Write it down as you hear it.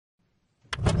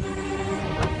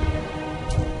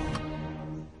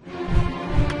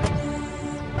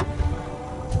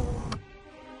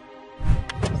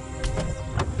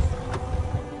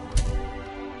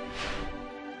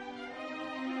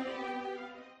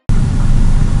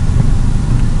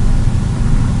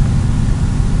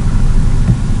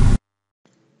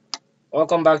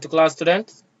Welcome back to class,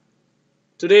 students.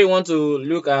 Today, we want to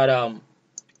look at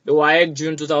the WAEC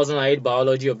June 2008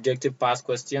 biology objective past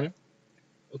question.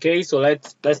 Okay, so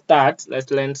let's start. Let's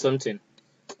learn something.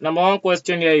 Number one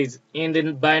question here is: in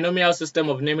the binomial system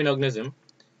of naming organism,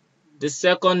 the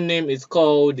second name is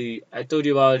called the. I told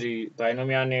you about the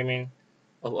binomial naming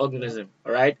of organism.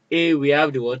 All right. A, we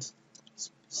have the what?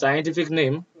 Scientific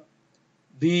name.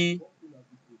 B,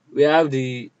 we have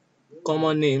the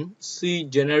common name. C,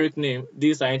 generic name.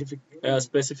 D, scientific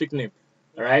specific name.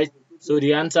 All right. So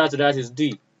the answer to that is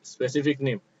D, specific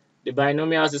name. The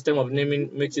binomial system of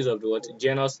naming makes use of the what?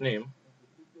 Genus name.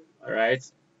 All right.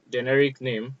 Generic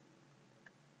name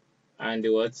and the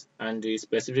what? And the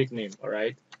specific name. All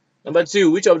right. Number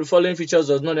two, which of the following features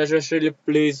does not necessarily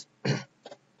place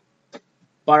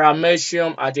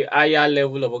paramecium at a higher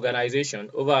level of organization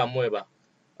over amoeba?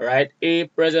 All right. A,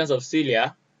 presence of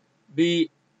cilia. B,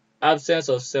 absence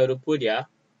of pseudopodia.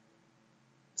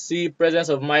 C, presence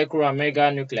of micro and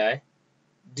mega nuclei.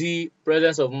 D,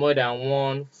 presence of more than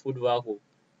one food vacuole.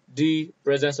 D,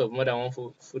 presence of more than one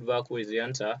food vacuole is the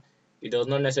answer. It does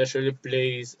not necessarily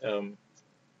place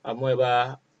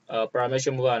amoeba,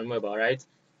 paramecium over amoeba, right?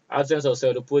 Absence of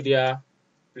pseudopodia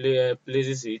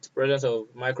places it. Presence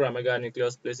of micro and mega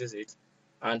nucleus places it.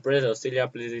 And presence of cilia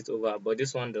places it over. But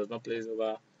this one does not place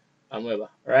over amoeba.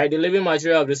 Right? The living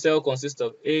material of the cell consists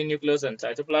of A, nucleus and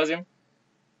cytoplasm.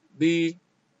 B,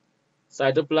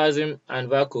 cytoplasm and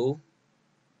vacuole.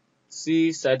 C,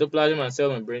 cytoplasm and cell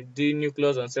membrane. D,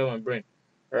 nucleus and cell membrane.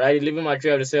 Alright, the living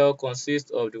material of the cell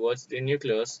consists of the what? The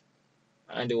nucleus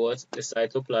and the what? The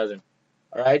cytoplasm.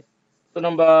 Alright. So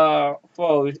number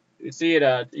 4, we see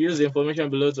that use the information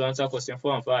below to answer question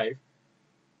 4 and 5.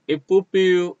 A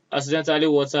pupil accidentally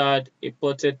watered a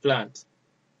potted plant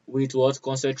with what?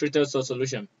 Concentrated salt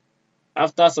solution.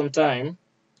 After some time,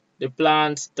 the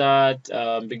plant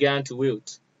began to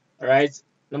wilt. Alright.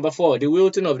 Number 4, the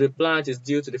wilting of the plant is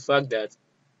due to the fact that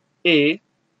A,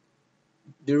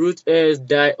 the root hairs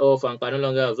die off and can no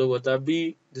longer absorb water.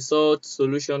 B, the salt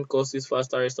solution causes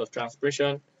faster rate of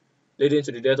transpiration, leading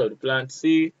to the death of the plant.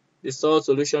 C, the salt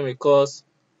solution may cause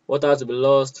water to be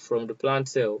lost from the plant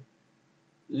cell,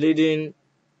 leading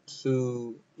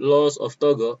to loss of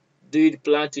turgor. D, the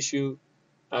plant tissue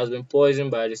has been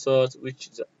poisoned by the salt which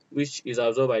is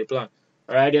absorbed by the plant.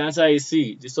 Alright, the answer is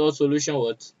C. The salt solution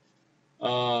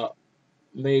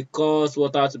may cause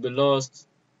water to be lost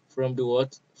from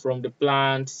the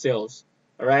plant cells.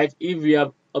 Alright, if we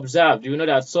have observed, you know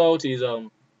that salt is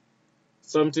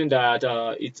something that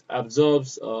it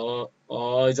absorbs or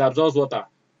it absorbs water.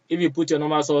 If you put your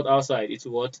normal salt outside, it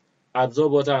will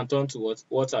absorb water and turn to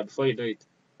water before you know it.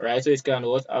 Alright, so it can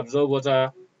absorb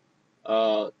water.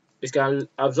 It can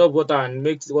absorb water and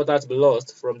make water to be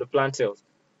lost from the plant cells.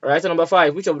 Alright, so number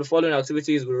 5, which of the following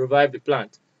activities will revive the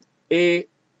plant? A,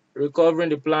 recovering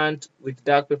the plant with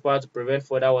dark paper to prevent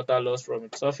further water loss from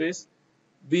its surface.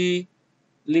 B,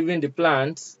 leaving the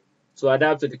plant to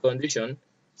adapt to the condition.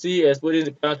 C, exposing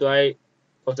the plant to high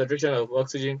concentration of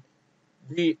oxygen.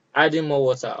 D, adding more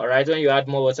water. Alright, when you add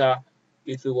more water,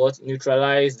 it will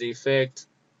neutralize the effect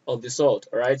of the salt.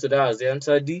 Alright, so that's the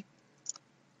answer D.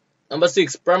 Number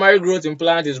 6, primary growth in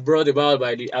plant is brought about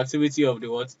by the activity of the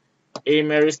A,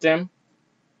 meristem.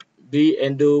 B,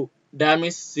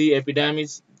 endodermis. C,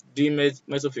 epidermis. D,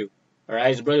 mesophyll.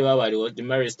 Alright, it's brought about by the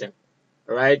meristem.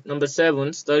 Alright, number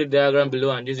 7, study the diagram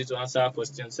below and use it to answer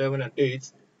question 7 and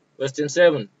 8. Question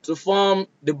 7, to form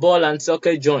the ball and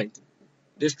socket joint,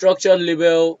 the structure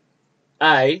labeled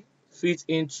I fits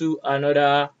into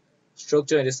another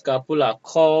structure in the scapula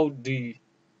called the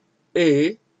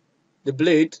A, the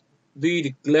blade. B,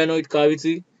 the glenoid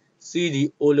cavity. C,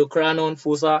 the olecranon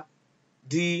fossa.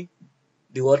 D,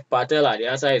 the patella. The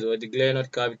answer is the glenoid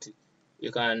cavity.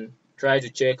 You can try to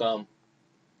check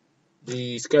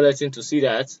the skeleton to see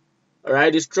that.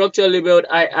 Alright, the structure labeled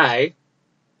II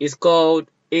is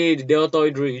called A, the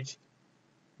deltoid ridge.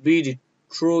 B, the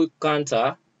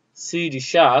trochanter. C, the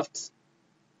shaft.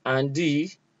 And D,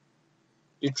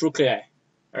 the trochlear.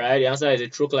 Alright, the answer is the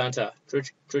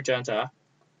trochanter.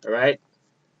 Alright.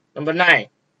 Number 9.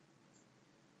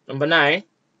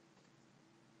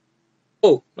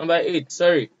 Oh, number 8,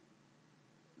 sorry.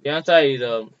 The answer is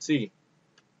C.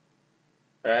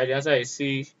 Alright, the answer is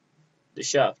C, the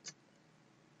shaft.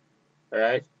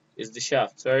 Alright, it's the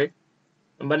shaft, sorry.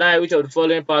 Number 9, which of the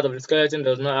following part of the skeleton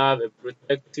does not have a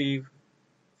protective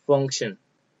function?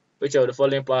 Which of the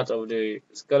following parts of the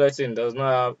skeleton does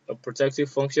not have a protective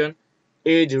function?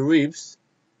 A, the ribs.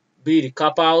 B, the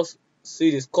carpals.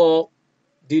 C, the skull.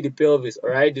 D, the pelvis.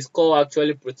 Alright, the skull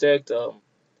actually protects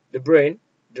the brain.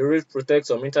 The ribs protect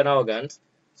some internal organs.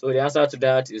 So the answer to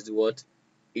that is the what?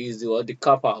 Is the what? The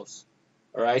carpals.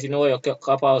 Alright, you know what your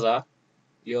carpals are?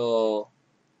 Your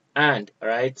hand,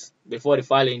 alright, before the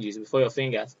phalanges, before your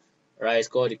fingers. Alright, it's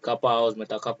called the carpals,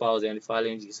 metacarpals, and the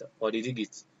phalanges or the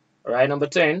digits. Alright, number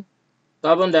 10.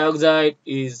 Carbon dioxide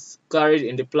is carried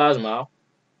in the plasma,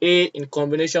 A in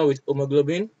combination with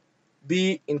hemoglobin,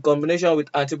 B in combination with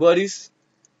antibodies,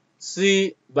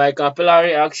 C by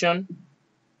capillary action,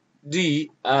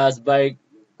 D as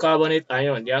bicarbonate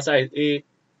ion. The answer is A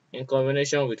in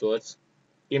combination with what?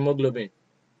 Hemoglobin.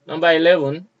 Number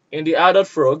 11. In the adult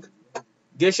frog,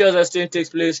 gaseous exchange takes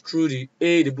place through the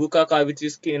A. the buccal cavity,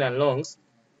 skin and lungs,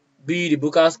 B. the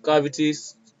buccal cavity,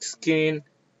 skin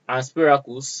and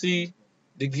spiracle, C.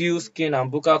 the gill, skin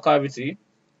and buccal cavity,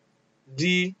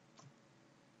 D.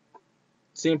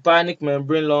 tympanic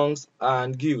membrane, lungs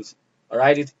and gills.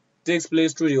 Alright, it takes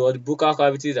place through the buccal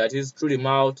cavity, that is through the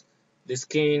mouth, the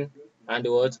skin, and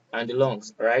the what? And the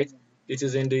lungs. Alright, it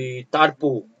is in the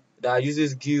tadpole that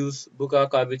uses gills, buccal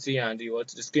cavity, and the what?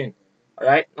 The skin.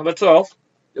 Alright, number 12.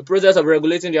 The process of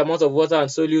regulating the amount of water and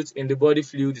solute in the body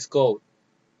fluid is called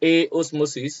A.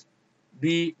 Osmosis,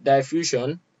 B.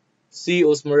 Diffusion, C.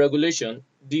 Osmoregulation,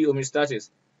 D. Homeostasis.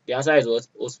 The answer is what?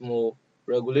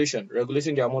 Osmoregulation.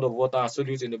 Regulating the amount of water and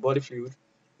solute in the body fluid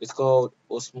is called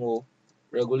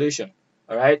osmoregulation.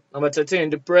 Alright. Number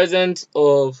 13. The presence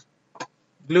of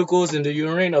glucose in the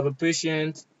urine of a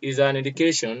patient is an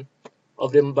indication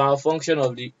of the malfunction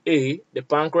of the A. the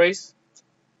pancreas,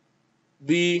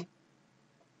 B.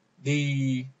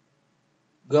 the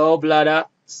gallbladder,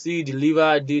 C. the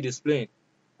liver, D. the spleen.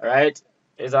 Alright,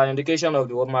 it's an indication of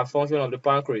the malfunction of the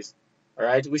pancreas,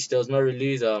 alright, which does not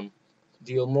release the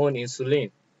hormone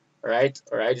insulin. Alright,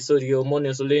 so the hormone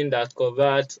insulin that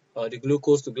converts the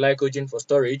glucose to glycogen for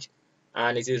storage,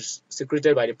 and it is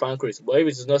secreted by the pancreas. But if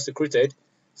it is not secreted,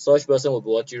 such person will be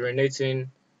what? Urinating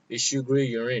a sugary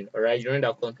urine, alright, urine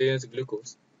that contains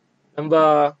glucose.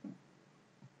 Number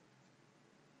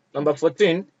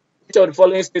 14. Which of the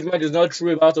following statement is not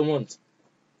true about hormones?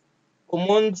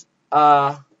 Hormones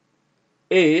are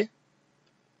A.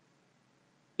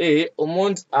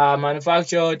 Hormones are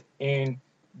manufactured in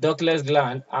ductless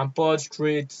gland and poured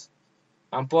straight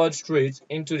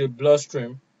into the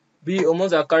bloodstream. B.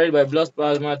 Hormones are carried by blood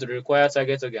plasma to the required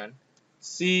target organ.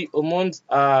 C. Hormone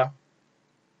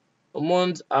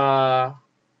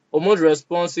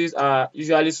responses are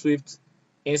usually swift,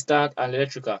 instant, and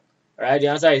electrical. Alright, the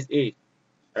answer is A.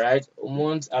 Alright,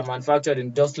 hormones are manufactured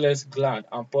in ductless gland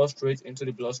and poured straight into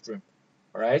the bloodstream.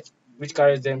 Alright, which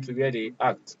carries them to where they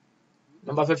act.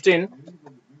 Number 15.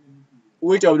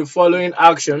 Which of the following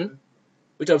action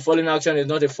is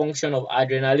not a function of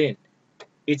adrenaline?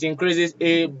 It increases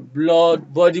A.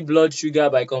 body blood sugar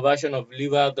by conversion of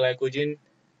liver glycogen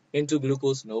into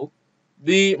glucose. No.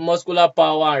 B. Muscular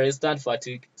power and resistant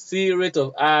fatigue. C. Rate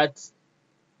of heart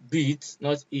beat,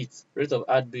 not eat. Rate of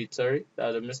heart beat. Sorry, that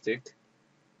was a mistake.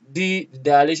 D.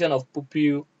 Dilation of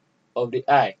pupil of the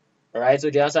eye. Alright, so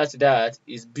the answer to that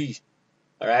is B.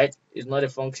 Alright, it's not a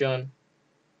function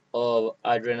of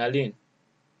adrenaline.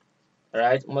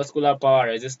 Alright, muscular power,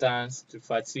 resistance to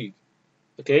fatigue.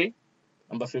 Okay,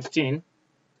 number 15.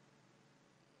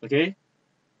 Okay,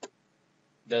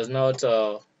 does not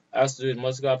has to do with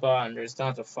muscular power and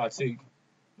resistance to fatigue.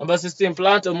 Number 16.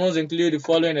 Plant hormones include the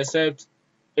following except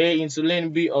A.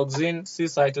 Insulin, B. Auxin, C.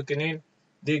 Cytokinin,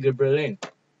 D. Ghrelin.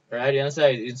 Alright, the answer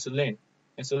is insulin.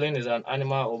 Insulin is an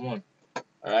animal hormone.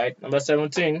 Alright, number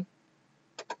 17.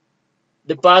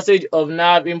 The passage of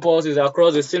nerve impulses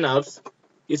across the synapse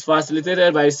is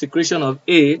facilitated by the secretion of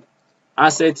A.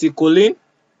 acetylcholine,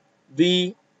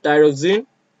 B. thyroxine,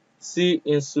 C.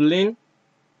 insulin,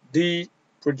 D.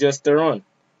 progesterone.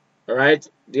 Alright,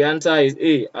 the answer is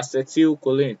A.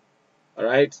 acetylcholine.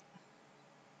 Alright.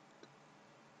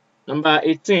 Number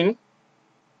 18.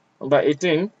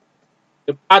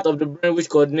 The part of the brain which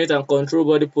coordinates and controls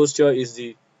body posture is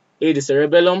the A. the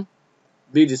cerebellum,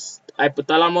 B. the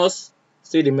hypothalamus,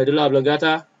 C. the medulla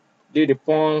oblongata, D. the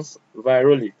pons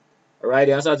viroli. Alright,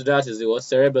 the answer to that is the what?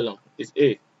 Cerebellum. It's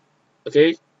A.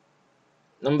 Okay.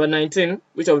 Number 19.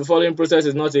 Which of the following process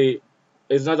is not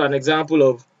an example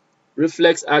of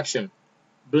reflex action?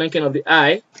 Blinking of the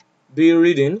eye, B.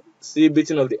 Reading, C.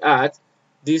 Beating of the heart,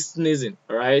 D. Sneezing.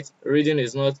 Alright, reading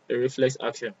is not a reflex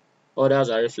action. Others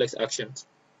are reflex actions.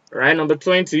 Alright, number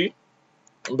 20.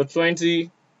 The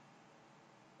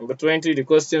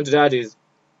question to that is,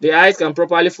 the eyes can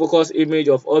properly focus image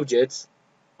of objects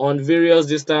on various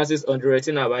distances on the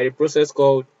retina by the process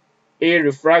called A.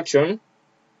 Refraction,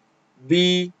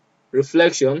 B.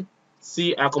 Reflection,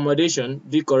 C. Accommodation,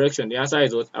 D. Correction. The answer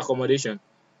is what? Accommodation.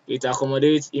 It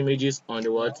accommodates images on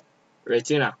the what?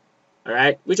 retina.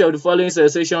 Alright, which of the following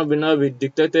sensation will not be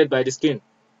detected by the skin?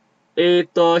 A.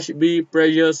 Touch. B.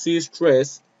 Pressure. C.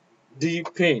 Stress. D.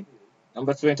 Pain.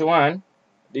 Number 21.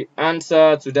 The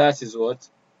answer to that is what?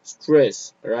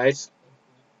 Stress. Alright.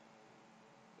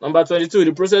 Number 22.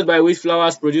 The process by which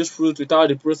flowers produce fruit without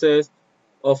the process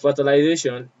of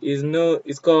fertilization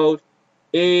is called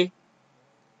A.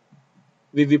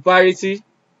 Viviparity.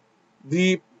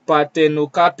 B.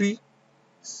 Parthenocarpy.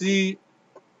 C.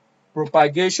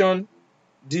 Propagation.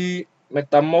 D.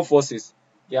 Metamorphosis.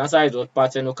 The answer is what?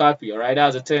 Parthenocarpy. Alright,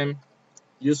 that's a term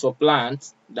used for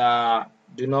plants that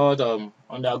do not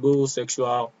undergo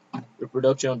sexual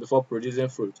reproduction before producing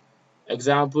fruit.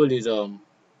 Example is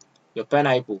your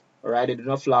pineapple. Alright, they do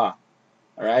not flower.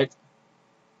 Alright.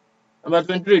 Number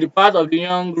 23, the part of the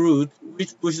young root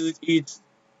which pushes its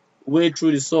way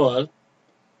through the soil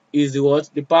is the what?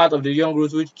 The part of the young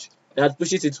root that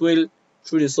pushes its way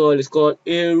through the soil is called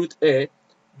A. Root hair,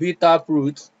 B. Tap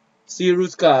root, C.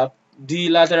 Root cap, D.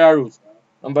 Lateral root.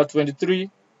 Number 23,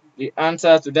 the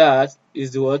answer to that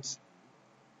is the what?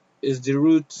 Is the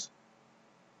root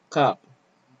cap.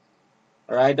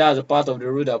 Alright, that's the part of the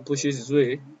root that pushes its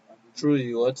way through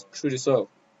the what? Through the soil.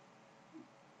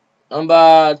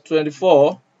 Number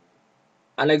 24,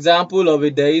 an example of a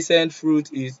dehiscent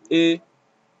fruit is A.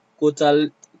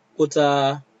 Cotal,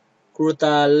 cota,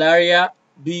 Crotalaria,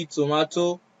 B.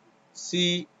 Tomato,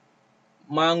 C.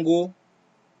 Mango,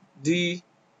 D.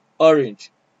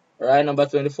 Orange. Alright, number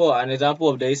 24, an example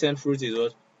of dehiscent fruit is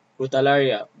what?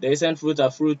 Crotalaria. Dehiscent fruits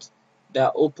are fruits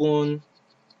that open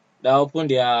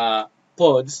their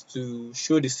pods to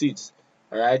show the seeds.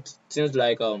 Alright,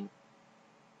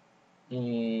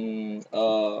 mm,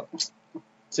 uh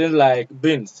things like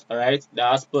beans. Alright,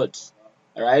 that has pods.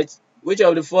 Alright, which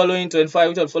of the following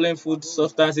food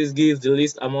substances gives the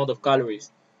least amount of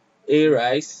calories? A.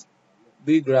 Rice,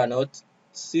 B. Granite,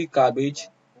 C. Cabbage,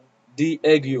 D.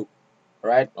 Egg yolk.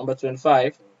 Alright, number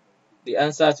 25. The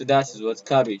answer to that is what?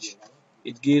 Cabbage.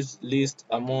 It gives least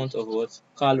amount of what?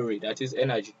 Calorie, that is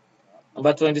energy.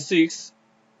 Number 26.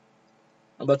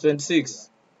 Number 26.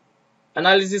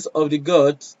 Analysis of the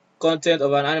gut content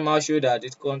of an animal show that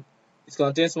it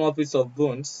contains small pieces of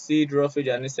bones, seed, roughage,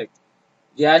 and insect.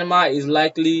 The animal is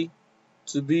likely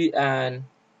to be an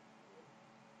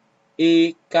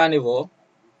A. Carnivore,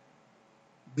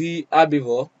 B.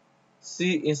 Herbivore,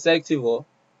 C. Insectivore,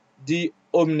 D.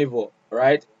 Omnivore.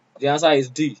 Right? The answer is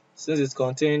D. Since it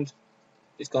contains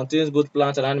both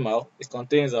plant and animal. It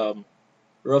contains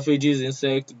roughages,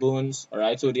 insect, bones.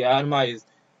 Alright, so the animal is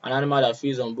an animal that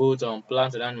feeds on both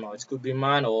plant and animal. It could be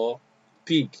man or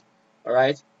pig.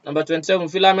 Alright. Number 27,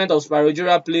 filament of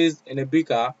Spirogyra placed in a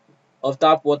beaker of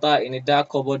tap water in a dark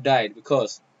cupboard died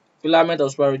because filament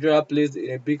of Spirogyra placed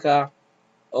in a beaker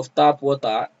of tap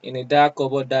water in a dark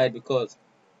cupboard died because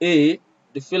A.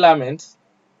 The filament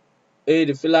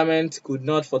could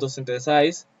not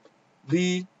photosynthesize.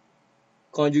 B.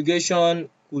 Conjugation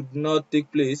could not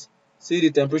take place. C.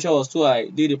 The temperature was too high.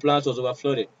 D. The plant was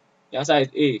overflooded. The answer is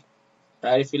A.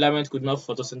 Right? The filament could not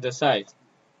photosynthesize.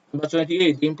 Number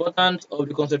 28. The importance of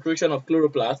the concentration of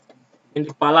chloroplast in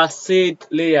the palisade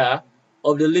layer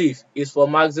of the leaf is for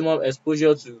maximum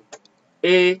exposure to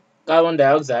A. Carbon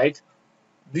dioxide,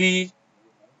 B.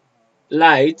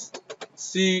 Light,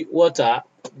 C. Water,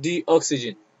 D.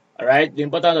 Oxygen. Alright, the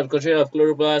importance of the concentration of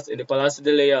chloroplast in the palisade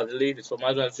layer of the leaf is for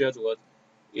maximum exposure to what?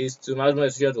 Is to maximum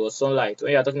exposure to what? Sunlight.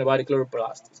 When you are talking about the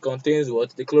chloroplast, it contains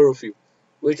what? The chlorophyll,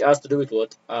 which has to do with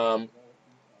what?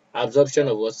 Absorption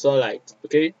of what? Sunlight.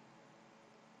 Okay.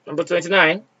 Number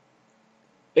 29.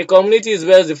 A community is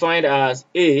best defined as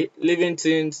A. Living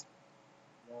things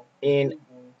in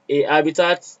a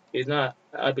habitat. Is not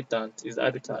habitant. Is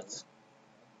habitat.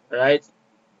 Right.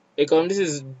 A community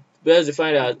is best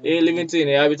defined as A. Living thing in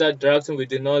a habitat interacting with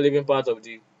the non-living part of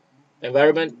the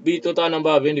environment. B. Total number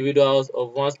of individuals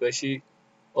of one species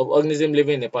of organism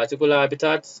living in a particular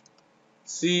habitat.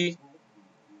 C.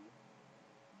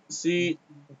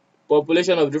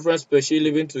 Population of different species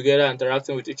living together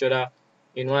interacting with each other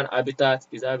in one habitat.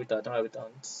 Is habitat, not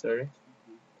habitant, sorry.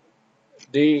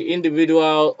 The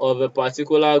individual of a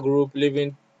particular group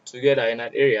living together in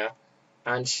an area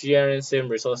and sharing same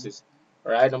resources.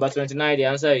 Alright, number 29, the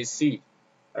answer is C.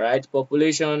 Alright,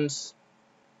 populations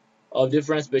of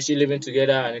different species living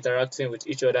together and interacting with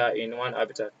each other in one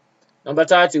habitat. Number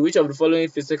 30, which of the following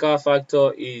physical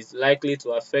factor is likely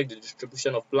to affect the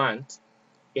distribution of plants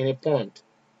in a pond?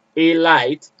 A.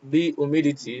 Light, B.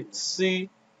 Humidity, C.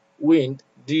 Wind,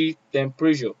 D.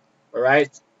 Temperature.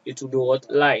 Alright, it will be what?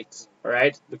 Light.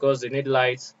 Alright, because they need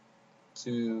light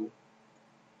to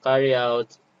carry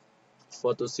out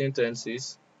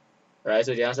photosynthesis. Right,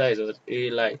 so the answer is what? A,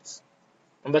 light.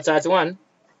 Number 31.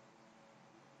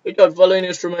 Which of the following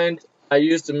instruments are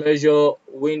used to measure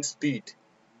wind speed?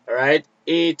 Alright,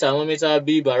 A, thermometer,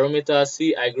 B, barometer,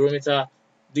 C, hygrometer,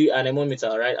 D, anemometer.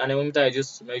 Alright, anemometer is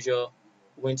used to measure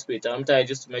wind speed. Thermometer is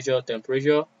used to measure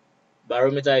temperature.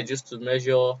 Barometer is used to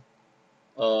measure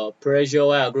pressure,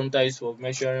 while hygrometer is for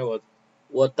measuring what?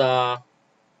 Water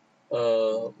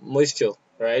moisture,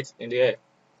 right, in the air.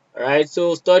 Alright,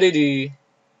 so they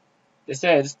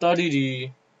said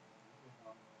study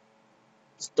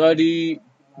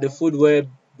the food web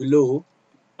below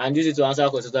and use it to answer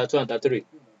questions 2 and 33.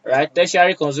 Right,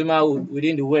 tertiary consumer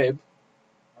within the web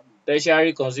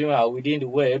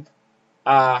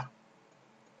are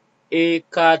A,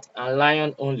 cat and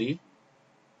lion only,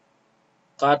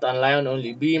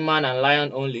 B, man and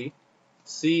lion only,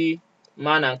 C,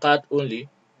 man and cat only,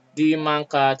 D, man,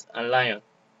 cat and lion.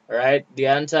 Alright, the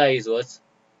answer is what?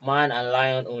 Man and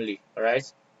lion only.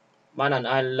 Alright, man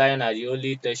and lion are the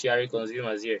only tertiary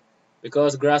consumers here,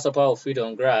 because grasshopper will feed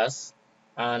on grass,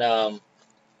 and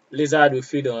lizard will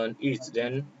feed on it.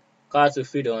 Then cat will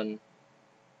feed on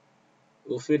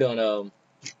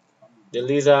the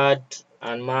lizard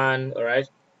and man. Alright,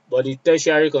 but the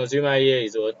tertiary consumer here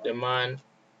is what? The man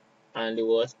and the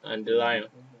what? And the lion.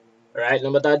 Alright,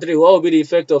 number 33. What will be the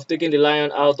effect of taking the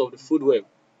lion out of the food web?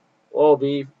 What will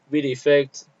be the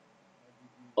effect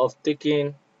of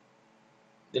taking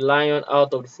the lion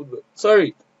out of the food web?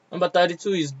 Sorry, number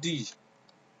 32 is D.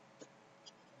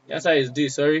 The answer is D.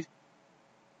 Sorry,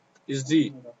 is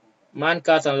D. Man,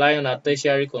 cat, and lion are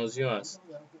tertiary consumers.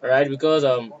 Alright, because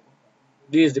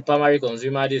this is the primary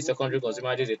consumer, this is secondary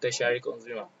consumer, this is the tertiary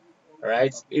consumer.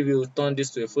 Alright, if you turn this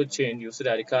to a food chain, you'll see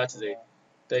that the cat is a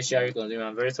tertiary consumer.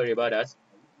 I'm very sorry about that.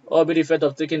 What will be the effect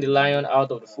of taking the lion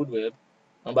out of the food web?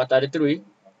 Number 33.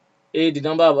 A, the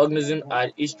number of organisms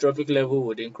at each trophic level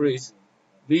would increase.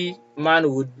 B,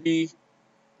 man would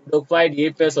occupy the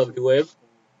apex of the web.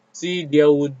 C,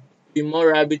 there would be more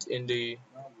rabbits in the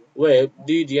web.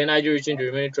 D, the energy reaching the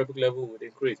remaining trophic level would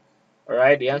increase.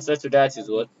 Alright, the answer to that is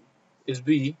what? Is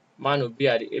B, man would be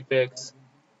at the apex.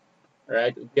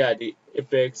 Alright, would be at the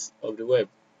apex of the web.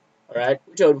 Alright,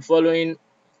 which of the following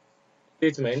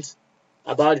statements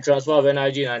about the transfer of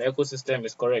energy in an ecosystem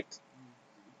is correct?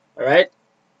 Alright,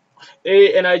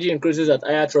 A, energy increases at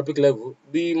higher trophic level.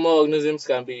 B, more organisms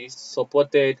can be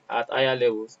supported at higher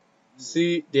levels.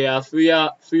 C, there are fewer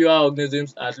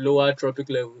organisms at lower trophic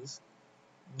levels.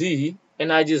 D,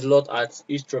 energy is lost at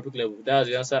each trophic level. That's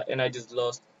the answer. Energy is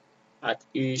lost at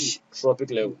each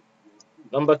trophic level.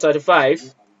 Number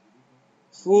 35.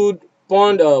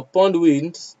 Pond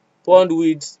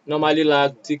weeds normally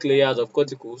lack thick layers of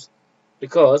corticals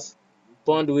because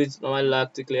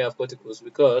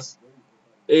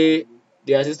A,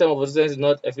 their system of photosynthesis is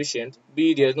not efficient.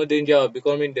 B, there is no danger of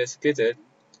becoming desiccated.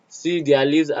 C, their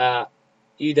leaves are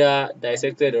either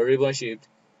dissected or ribbon shaped.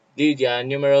 D, there are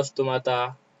numerous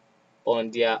stomata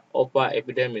on their upper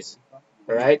epidermis.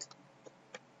 Alright,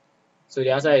 so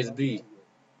the answer is B.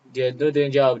 There is no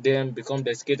danger of them become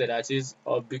desiccated, that is,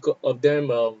 of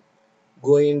them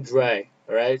going dry.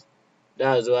 Alright,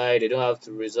 that's why they don't have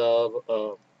to reserve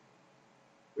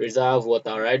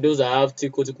water. Right, those that have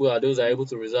thick cuticle are those that are able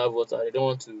to reserve water. They don't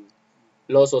want to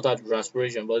lose water to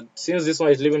transpiration. But since this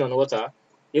one is living on water,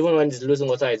 even when it's losing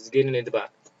water, it's gaining it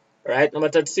back. Alright, number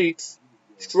 36.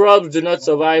 Shrubs do not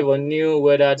survive on new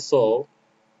weathered soil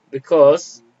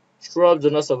because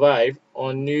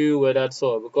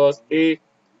A,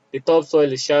 the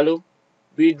topsoil is shallow,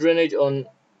 B, drainage on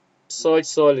such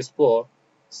soil is poor,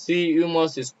 C,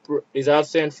 humus is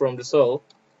absent from the soil,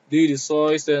 D, the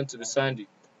soil tends to be sandy.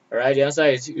 Alright, the answer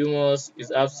is humus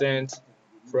is absent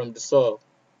from the soil.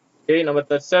 Okay, number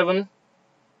 37.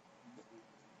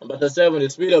 The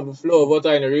speed of the flow of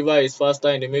water in a river is faster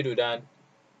in the middle than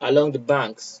along the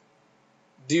banks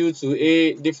due to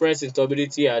A, difference in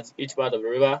turbidity at each part of the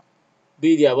river,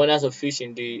 B, the abundance of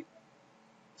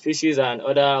fishes and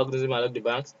other organisms along the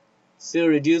banks, C,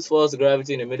 reduced force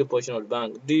gravity in the middle portion of the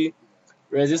bank, D,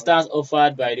 resistance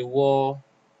offered by the wall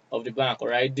of the bank.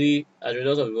 Alright, D, as a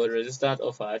result of the resistance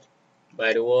offered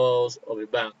by the walls of the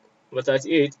bank. Number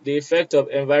 38. The effect of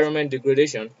environment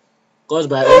degradation caused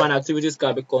by human activities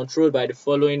can be controlled by the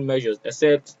following measures,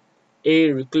 except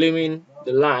A, reclaiming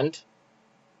the land,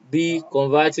 B,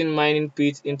 converting mining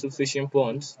pits into fishing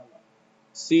ponds,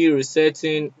 C,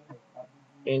 resetting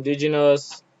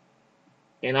indigenous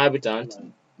inhabitants,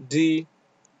 D,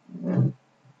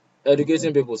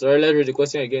 educating people. So let's read the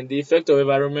question again. The effect of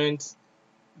environment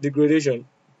degradation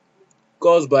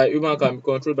caused by human can be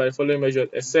controlled by the following measures,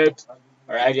 except,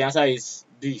 alright, the answer is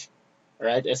B.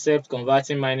 right? Except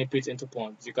converting mining pits into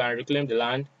ponds. You can reclaim the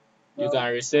land, you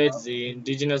can reset the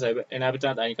indigenous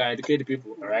inhabitant, and you can educate the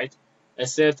people, alright?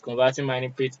 Except converting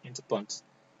mining pits into ponds.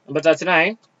 Number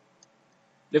 39,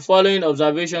 the following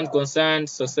observation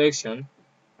concerns succession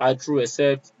are true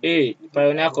except A.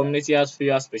 Pioneer community has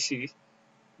fewer species.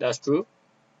 That's true.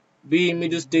 B.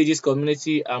 Middle stages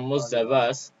community are most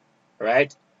diverse.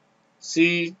 Right.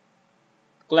 C.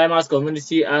 Climax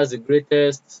community has the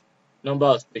greatest number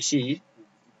of species.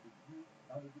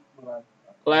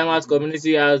 Climax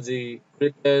community has the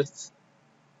greatest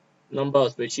number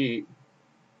of species.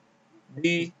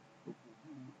 D.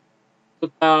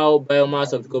 Total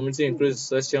biomass of the community increases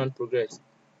succession progress.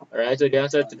 Alright, so the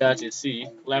answer to that is C.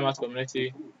 Climax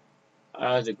community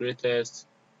has the greatest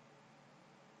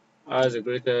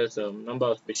number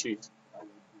of species.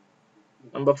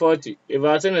 Number 40. A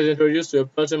vaccine is introduced to a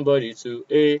person body to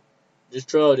A.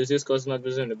 Destroy or disease causing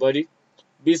organisms in the body.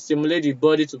 B. Stimulate the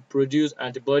body to produce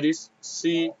antibodies.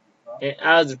 C.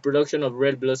 Enhance the production of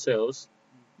red blood cells.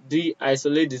 D.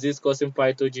 Isolate disease causing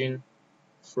pathogen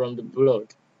from the blood.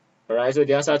 Alright, so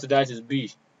the answer to that is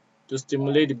B. To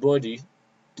stimulate the body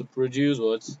to produce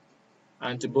what?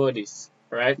 Antibodies.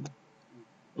 Alright.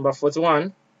 Number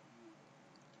 41.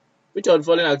 Which of the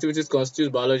following activities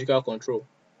constitutes biological control?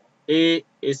 A.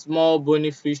 A small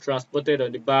bony fish transported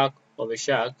on the back of a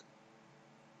shark.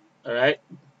 Alright.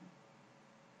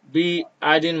 B.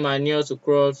 Adding manure to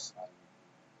crops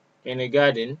in a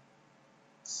garden.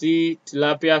 C.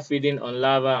 Tilapia feeding on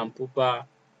larva and pupa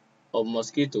of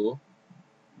mosquito.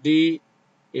 D.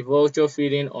 A vulture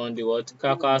feeding on the what?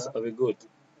 Carcass of a goat.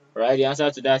 Right, the answer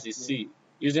to that is C.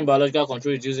 Using biological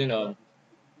control is using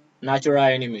natural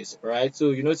enemies. Right, so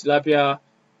you know tilapia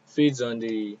feeds on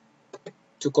the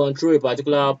to control a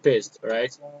particular pest.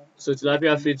 Right, so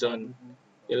tilapia feeds on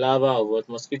a larva of what?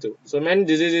 Mosquito. So many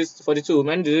diseases, 42,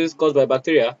 many diseases caused by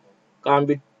bacteria can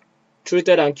be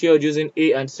treated and cured using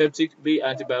A. Antiseptic, B.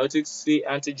 Antibiotics, C.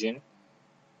 Antigen,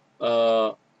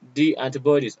 uh, D.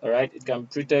 Antibodies. Alright, it can be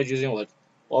treated using what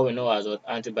we know as what?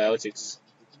 Antibiotics.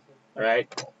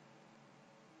 Alright,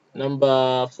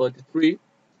 number 43.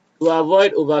 To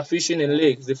avoid overfishing in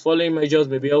lakes, the following measures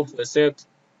may be helpful except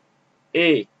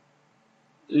A.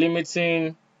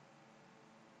 Limiting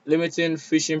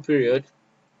fishing period.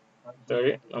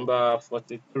 Sorry, number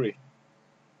 43.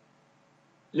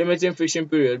 Limiting fishing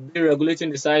period. B.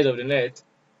 Regulating the size of the net.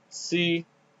 C.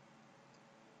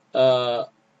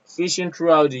 Fishing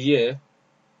throughout the year.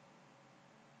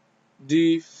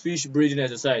 D. Fish breeding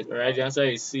exercise. Alright, the answer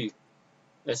is C.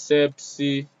 Except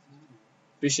C.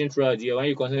 Fishing throughout the year. When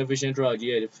you continue fishing throughout the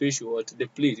year, the fish will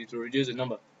deplete. It will reduce the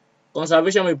number.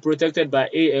 Conservation will be protected by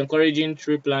A. Encouraging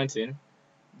tree planting.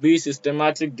 B.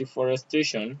 Systematic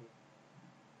deforestation.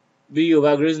 B.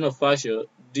 Overgrazing of pasture.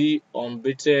 D.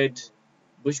 Unbaited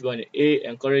bush burning. A.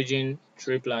 Encouraging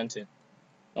tree planting.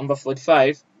 Number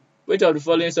 45. Which of the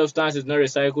following substances is not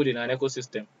recycled in an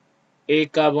ecosystem? A.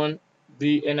 Carbon.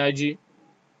 B. Energy.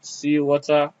 C.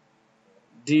 Water.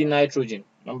 D. Nitrogen.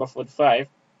 Number 45.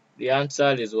 The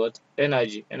answer is what?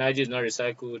 Energy. Energy is not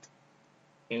recycled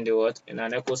in the what? In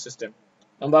an ecosystem.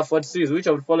 Number 46. Which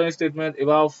of the following statements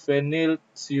about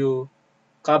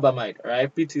phenylthiocarbamide,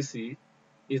 right, PTC,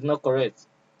 is not correct?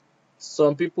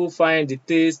 Some people find the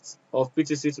taste of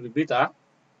PTC to be bitter.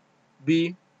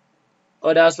 B.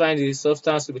 Others find the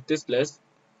substance to be tasteless.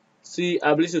 C.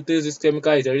 Ability to taste this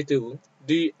chemical is irritable.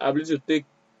 D. Ability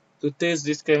to taste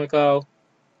this chemical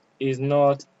is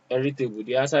not irritable.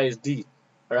 The answer is D.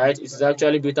 Right? It is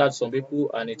actually bitter to some people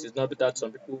and it is not bitter to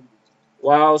some people,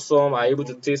 while some are able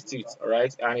to taste it,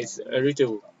 alright, and it's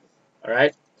irritable.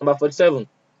 Alright. Number 47.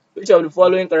 Which of the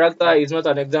following character is not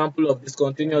an example of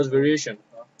discontinuous variation?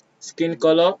 Skin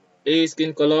color. A.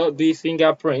 Skin color. B.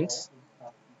 Fingerprints.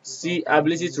 C.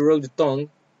 Ability to roll the tongue.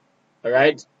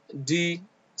 Alright. D.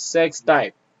 Sex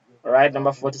type. Alright.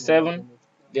 Number 47.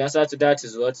 The answer to that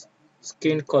is what?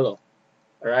 Skin color.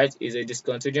 Alright. Is a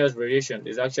discontinuous variation.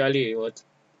 It's actually a what?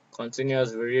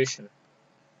 Continuous variation.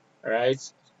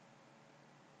 Alright.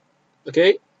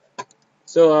 Okay.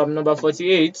 So number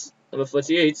 48. Number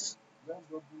 48.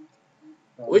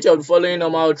 Which of the following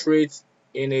normal traits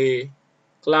in a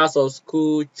class of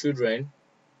school children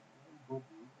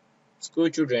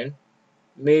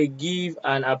may give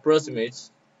an approximate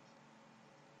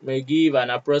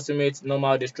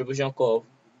normal distribution curve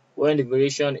when the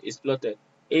variation is plotted?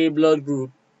 A. Blood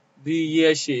group. B.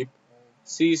 Year shape.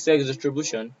 C. Sex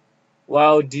distribution.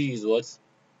 While D is what?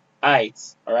 Height.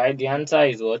 Alright, the answer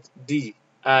is what? D.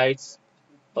 Height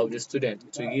of the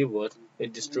student to give what? A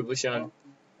distribution,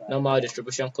 normal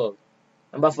distribution curve.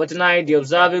 Number 49, the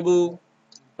observable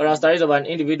Characteristics of an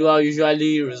individual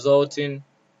usually resulting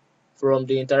from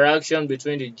the interaction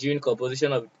between the gene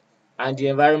composition of and the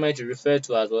environment is referred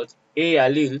to as what? A.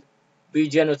 Allele, B.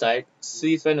 Genotype,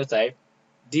 C. Phenotype,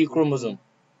 D. Chromosome.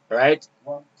 Right?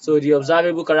 So the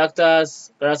observable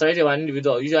characteristics of an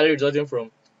individual usually resulting from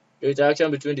the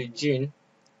interaction between the gene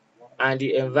and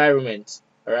the environment,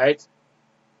 right,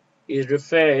 is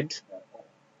referred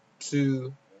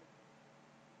to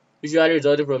usually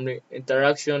resulting from the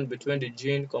interaction between the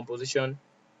gene composition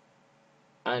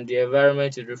and the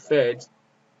environment is referred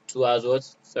to as what?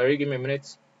 Sorry, give me a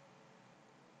minute.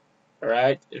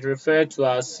 Alright, it's referred to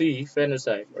as C,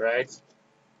 phenotype, right?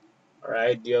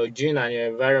 Alright, your gene and your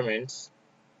environment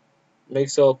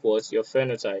makes up what? Your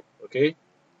phenotype, okay?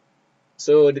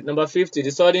 So the number 50,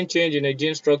 the sudden change in a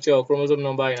gene structure or chromosome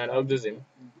number in an organism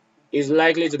is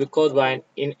likely to be caused by an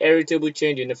inheritable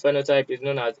change in the phenotype is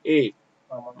known as A.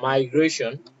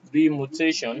 Migration, B.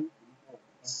 Mutation,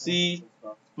 C.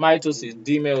 Mitosis,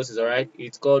 D. Meiosis, alright?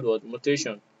 It's called what?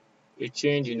 Mutation. A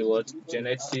change in what?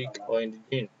 Genetic or in the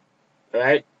gene.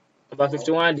 Alright? Number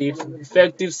 51, the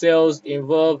effective cells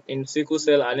involved in sickle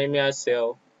cell anemia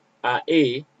cell are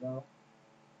A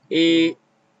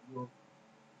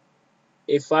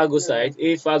phagocytes,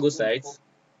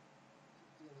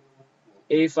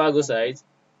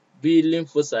 B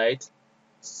lymphocyte,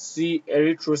 C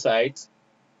erythrocyte,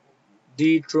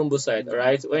 D thrombocyte.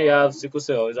 Alright, when you have sickle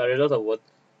cell, it's a result of what?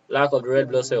 Lack of the red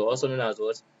blood cell, also known as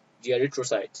what? The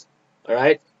erythrocyte.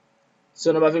 Alright.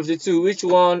 So number 52,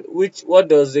 what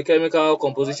does the chemical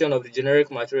composition of the generic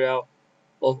material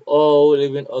of all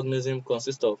living organisms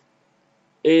consist of?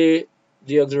 A.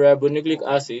 Deoxyribonucleic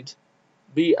acid,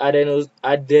 B.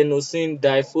 Adenosine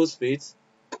diphosphate,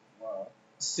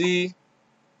 C.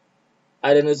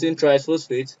 Adenosine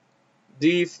triphosphate,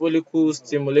 D. Follicle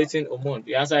stimulating hormone.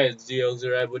 The answer is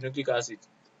deoxyribonucleic acid.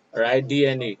 Alright,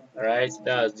 DNA. Alright,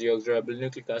 that's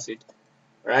deoxyribonucleic acid.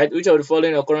 Alright, which of the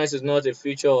following occurrence is not a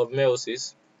feature of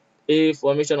meiosis? A.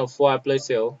 Formation of 4 haploid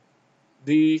cells,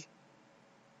 B.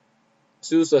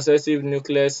 2 successive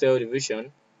nuclear cell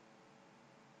division,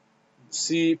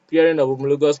 C. Pairing of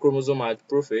homologous chromosome at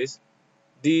prophase,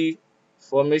 D.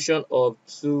 Formation of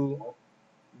 2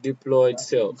 diploid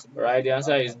cells. Right, the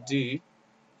answer is D.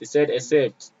 They said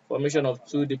except formation of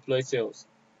 2 diploid cells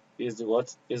is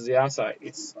what is the answer.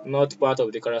 It's not part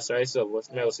of the characteristics of what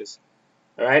meiosis.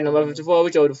 Alright, number 54,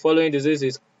 which of the following disease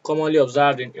is commonly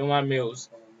observed in human males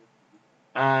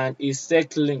and is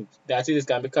sex linked? That is, it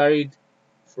can be carried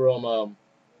from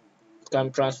can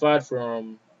be transferred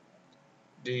from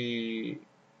the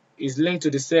is linked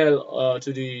to the cell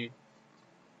to the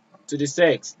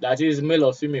sex, that is male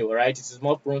or female, right? It is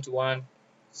more prone to one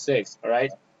sex,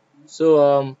 alright?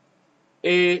 So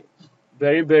A.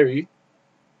 Beriberi,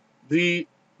 B.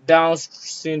 Down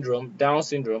syndrome,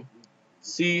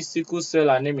 C. Sickle cell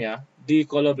anemia, D.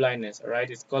 Color blindness, alright?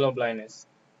 It's color blindness,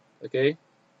 okay?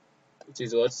 It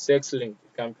is what? Sex linked.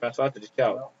 It can transfer to the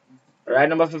child. Alright,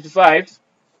 number 55.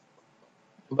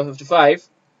 Number 55.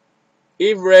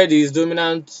 If red is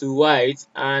dominant to white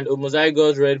and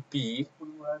homozygous red P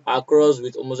are crossed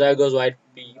with homozygous white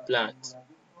P plant,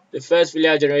 the first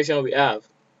filial generation we have.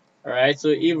 Alright, so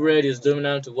if red is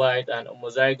dominant to white and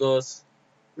homozygous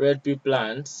red P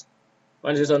plants,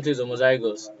 when you say something is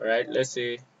homozygous, alright, let's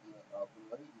say,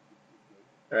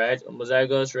 alright,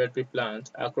 homozygous red P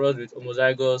plant are crossed with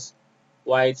homozygous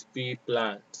white P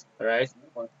plant, alright.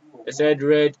 I said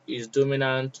red is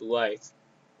dominant to white.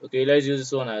 Okay, let's use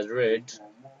this one as red.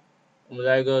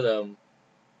 Homozygous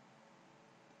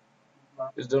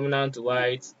is dominant to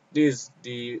white. This is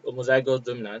the homozygous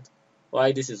dominant.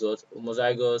 Why this is what?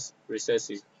 Homozygous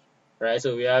recessive. Right,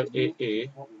 so we have AA,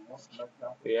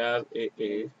 we have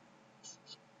AA,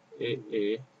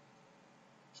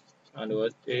 and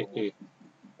what? AA.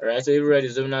 Alright, so if red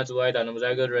is dominant to white and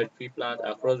homozygous red P plant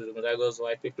across with homozygous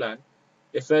white P plant,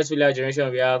 the first filial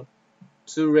generation we have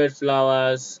 2 red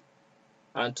flowers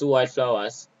and 2 white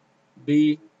flowers,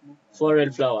 B 4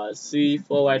 red flowers, C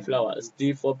 4 white flowers,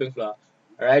 D 4 pink flowers.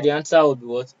 Alright, the answer would be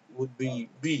what? Would be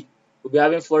B. We'll be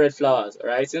having 4 red flowers,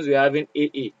 alright, since we're having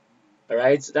AA.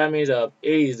 Alright, so that means A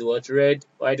is the what? Red,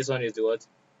 while this one is the what?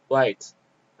 White.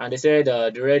 And they said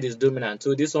the red is dominant,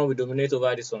 so this one will dominate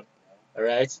over this one.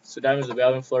 Alright, so that means we'll be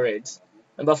having 4 reds.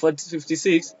 Number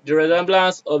 56, the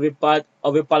resemblance of a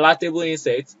palatable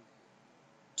insect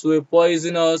to a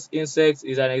poisonous insect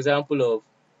is an example of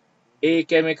A.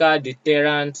 Chemical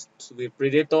deterrent to a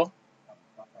predator.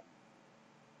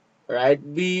 Right.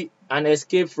 B. An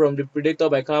escape from the predator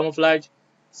by camouflage.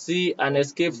 C. An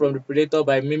escape from the predator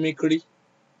by mimicry.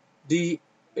 D.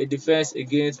 A defense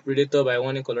against predator by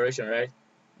warning coloration. Right.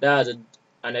 That's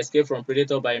an escape from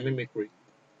predator by mimicry,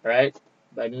 right?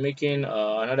 By mimicking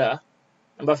another.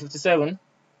 Number 57.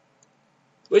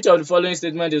 Which of the following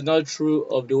statement is not true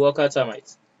of the worker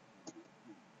termite?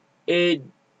 A.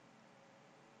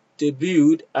 They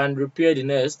build and repair the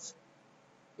nest.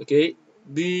 Okay.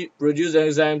 B. Produce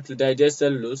enzyme to digest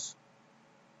cellulose.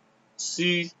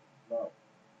 C.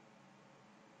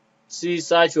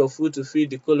 Search for food to feed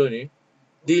the colony.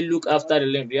 D. Look after the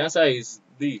limb. The answer is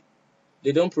B.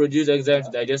 They don't produce enzymes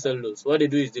to digest cellulose. What they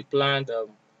do is they plant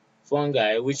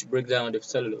fungi which break down the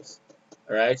cellulose,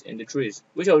 alright, in the trees.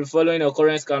 Which of the following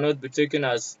occurrence cannot be taken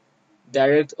as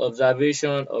direct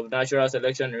observation of natural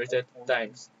selection in recent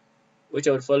times? Which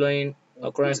of the following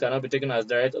occurrence cannot be taken as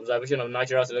direct observation of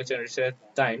natural selection in recent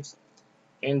times?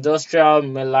 Industrial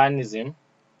melanism,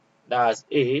 that's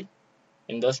A.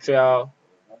 Industrial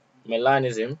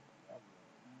melanism.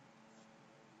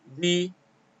 B.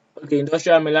 Okay,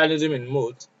 industrial melanism in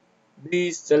mold.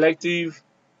 B. Selective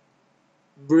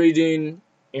breeding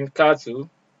in cattle.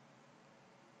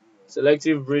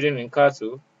 Selective breeding in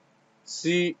cattle.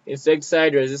 C.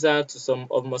 Insecticide resistance to some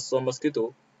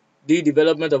mosquito. D.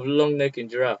 Development of long neck in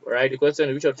giraffe. Alright, the question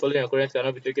is which of the following occurrence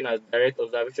cannot be taken as direct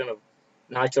observation of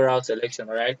natural selection.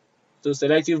 Alright, so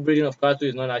selective breeding of cattle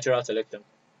is not natural selection.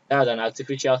 That's an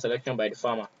artificial selection by the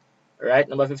farmer. Alright,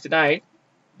 number 59.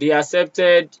 The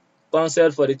accepted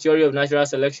concept for the theory of natural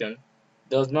selection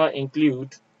does not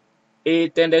include A.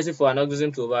 Tendency for an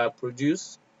organism to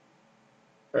overproduce.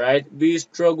 Right? B.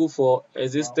 Struggle for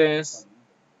existence.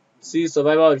 C.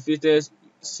 Survival of the fittest.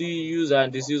 C. Use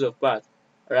and disuse of parts.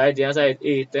 Right? The answer is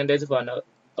A. Tendency for an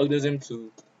organism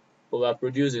to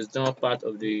overproduce is not part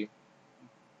of the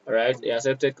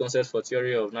accepted concept for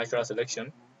theory of natural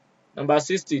selection. Number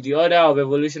 60. The order of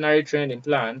evolutionary trend in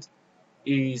plants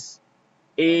is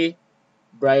A.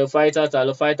 Bryophyta,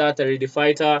 Talophyta,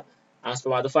 Pteridophyta, and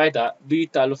Spermatophyta. B.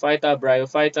 Talophyta,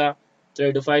 Bryophyta,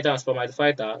 Pteridophyta, and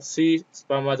Spermatophyta. C.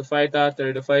 Spermatophyta,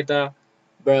 Pteridophyta,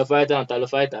 Bryophyta, and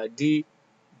Talophyta. D.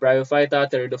 Bryophyta,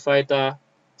 Pteridophyta,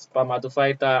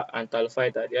 Spermatophyta, and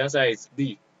Talophyta. The answer is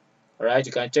B. Alright,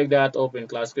 you can check that up in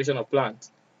classification of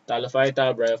plants.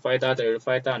 Talophyta, Bryophyta,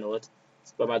 Pteridophyta, and what?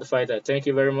 Spermatophyta. Thank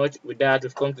you very much. With that,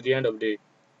 we've come to the end of the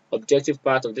objective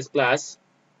part of this class.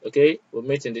 Okay, we'll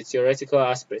meet in the theoretical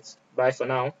aspects. Bye for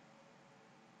now.